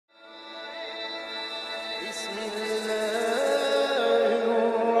بسم الله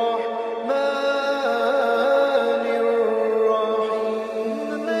الرحمن الرحيم.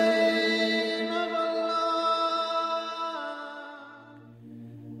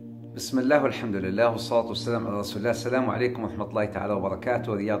 بسم الله والحمد لله والصلاة والسلام على رسول الله. Assalamu alaikum wa rahmatullahi ta'ala wa barakatuh.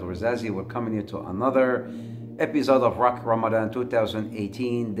 Riad, Ouarzazi. We're coming here to another episode of ROC Ramadan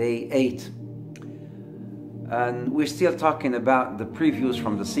 2018, day 8. And we're still talking about the previews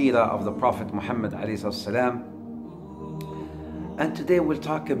from the seerah of the Prophet Mohammed alayhi salam. And today we'll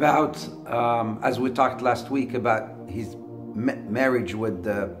talk about, as we talked last week, about his marriage with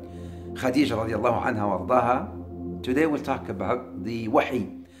Khadija radiallahu anha wa ardaha. Today we'll talk about the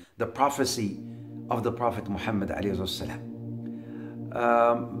wahi, the prophecy of the Prophet Muhammad alayhi salam.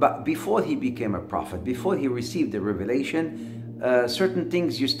 But before he became a prophet, before he received the revelation, certain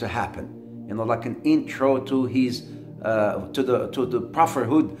things used to happen. You know, like an intro to his to the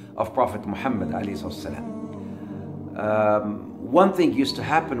prophethood of Prophet Muhammad alayhi salam. One thing used to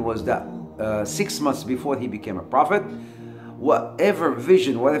happen was that 6 months before he became a prophet, whatever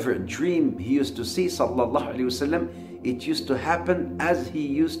vision, whatever dream he used to see, sallallahu alayhi wasallam, it used to happen as he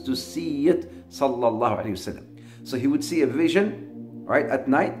used to see it, sallallahu alayhi wasallam. So he would see a vision, right, at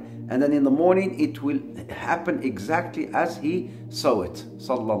night, and then in the morning it will happen exactly as he saw it,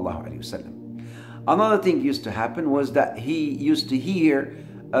 sallallahu alayhi wasallam. Another thing used to happen was that he used to hear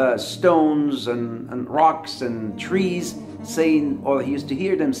stones and rocks and trees saying, or he used to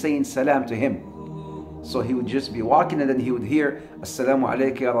hear them saying salam to him. So he would just be walking and then he would hear, Assalamu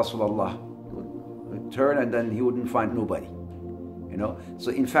alayka ya Rasulullah. He would turn and then he wouldn't find nobody. You know,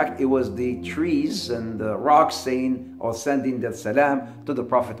 so in fact it was the trees and the rocks saying or sending that salam to the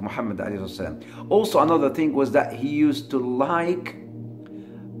Prophet Muhammad alayhi salam. Also another thing was that he used to like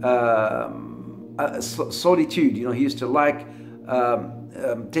solitude. You know, he used to like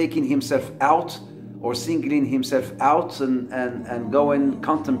taking himself out or singling himself out and going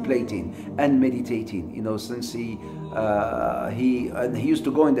contemplating and meditating. You know, since he used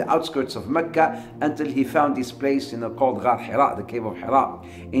to go in the outskirts of Mecca until he found this place, you know, called Ghar Hira, the cave of Hira,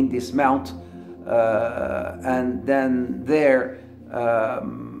 in this mount, and then there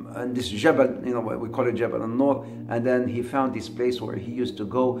and this Jabal, you know, we call it Jabal al-Nur, and then he found this place where he used to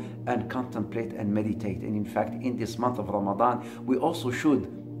go and contemplate and meditate. And in fact, in this month of Ramadan, we also should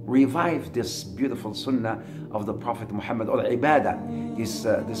revive this beautiful sunnah of the Prophet Muhammad, or ibadah,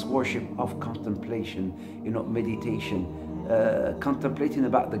 this worship of contemplation, you know, meditation, contemplating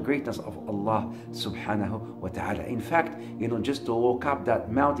about the greatness of Allah subhanahu wa ta'ala. In fact, you know, just to walk up that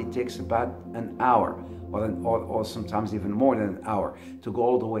mount, it takes about an hour, or sometimes even more than an hour, to go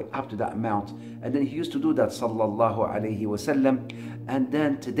all the way up to that mount. And then he used to do that, sallallahu alayhi wasallam. And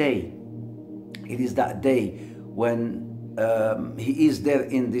then today, it is that day when he is there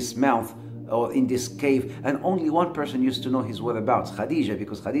in this mount or in this cave, and only one person used to know his whereabouts, Khadija,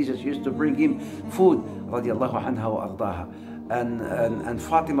 because Khadija used to bring him food, radiallahu anha wa ardaha. And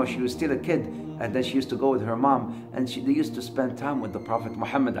Fatima, she was still a kid, and then she used to go with her mom, and they used to spend time with the Prophet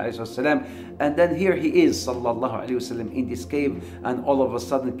Muhammad alayhi salam. And then here he is, sallallahu alayhi wasallam, in this cave, and all of a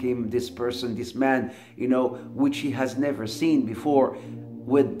sudden came this person, this man, you know, which he has never seen before,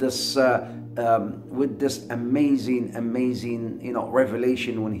 with this amazing, you know,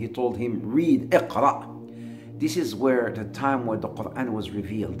 revelation when he told him, read, Iqra. This is where the time where the Quran was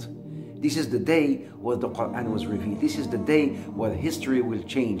revealed. This is the day where the Quran was revealed. This is the day where history will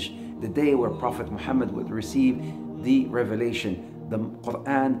change. The day where Prophet Muhammad would receive the revelation. The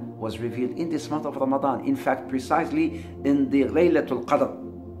Quran was revealed in this month of Ramadan. In fact, precisely in the Laylatul Qadr,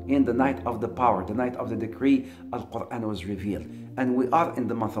 in the night of the power, the night of the decree, Al-Quran was revealed. And we are in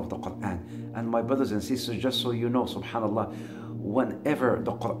the month of the Quran. And my brothers and sisters, just so you know, subhanAllah, whenever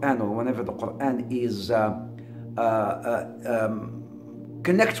the Quran is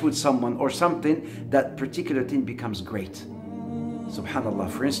connects with someone or something, that particular thing becomes great. Subhanallah.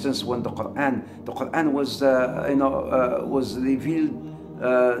 For instance, when the Quran was was revealed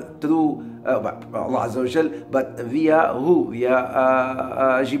through Allah Azza wa Jal, but via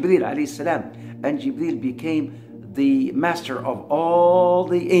Jibreel alayhi salam, and Jibreel became the master of all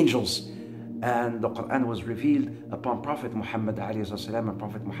the angels, and the Quran was revealed upon Prophet Muhammad alayhi salam, and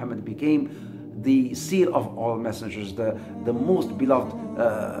Prophet Muhammad became the seal of all messengers, the most beloved,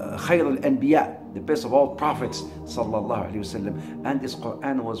 Khair al-Anbiya, the best of all prophets, sallallahu alayhi wasallam. And this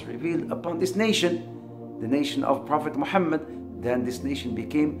Quran was revealed upon this nation, the nation of Prophet Muhammad. Then this nation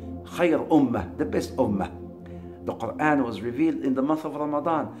became Khair Ummah, the best Ummah. The Quran was revealed in the month of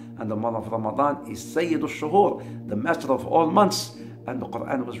Ramadan, and the month of Ramadan is Sayyid al-Shuhur, the master of all months. And the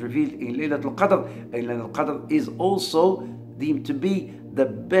Quran was revealed in Laylatul Qadr, and Laylatul Qadr is also deemed to be the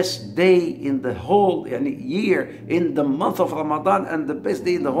best day in the whole year, in the month of Ramadan, and the best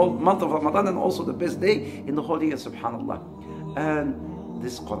day in the whole month of Ramadan, and also the best day in the whole year, subhanallah. And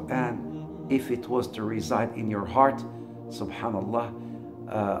this Quran, if it was to reside in your heart, subhanallah,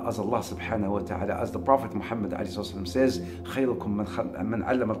 as Allah subhanahu wa ta'ala, as the Prophet Mohammed says, خيركم من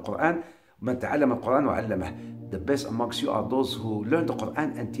علم القرآن من تعلم القرآن وعلمه. The best amongst you are those who learn the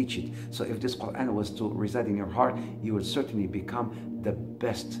Quran and teach it. So if this Quran was to reside in your heart, you will certainly become the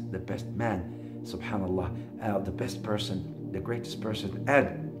best man, subhanallah, the best person, the greatest person.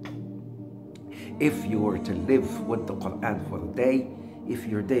 And if you were to live with the Quran for a day, if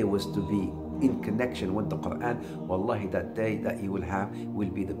your day was to be in connection with the Quran, wallahi, that day that you will have will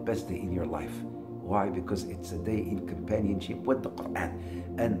be the best day in your life. Why? Because it's a day in companionship with the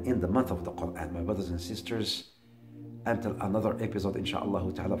Quran and in the month of the Quran. My brothers and sisters, until another episode,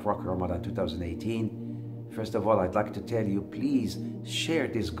 inshallah ta'ala, of ROC YOUR Ramadan 2018. First of all, I'd like to tell you, please share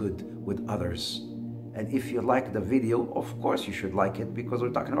this good with others. And if you like the video, of course you should like it, because we're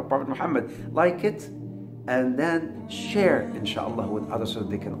talking about Prophet Muhammad. Like it, and then share, inshallah, with others so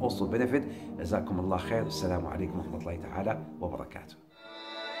they can also benefit. Jazakum Allah khair. Assalamu alaikum wa rahmatullahi ta'ala wa barakatuh.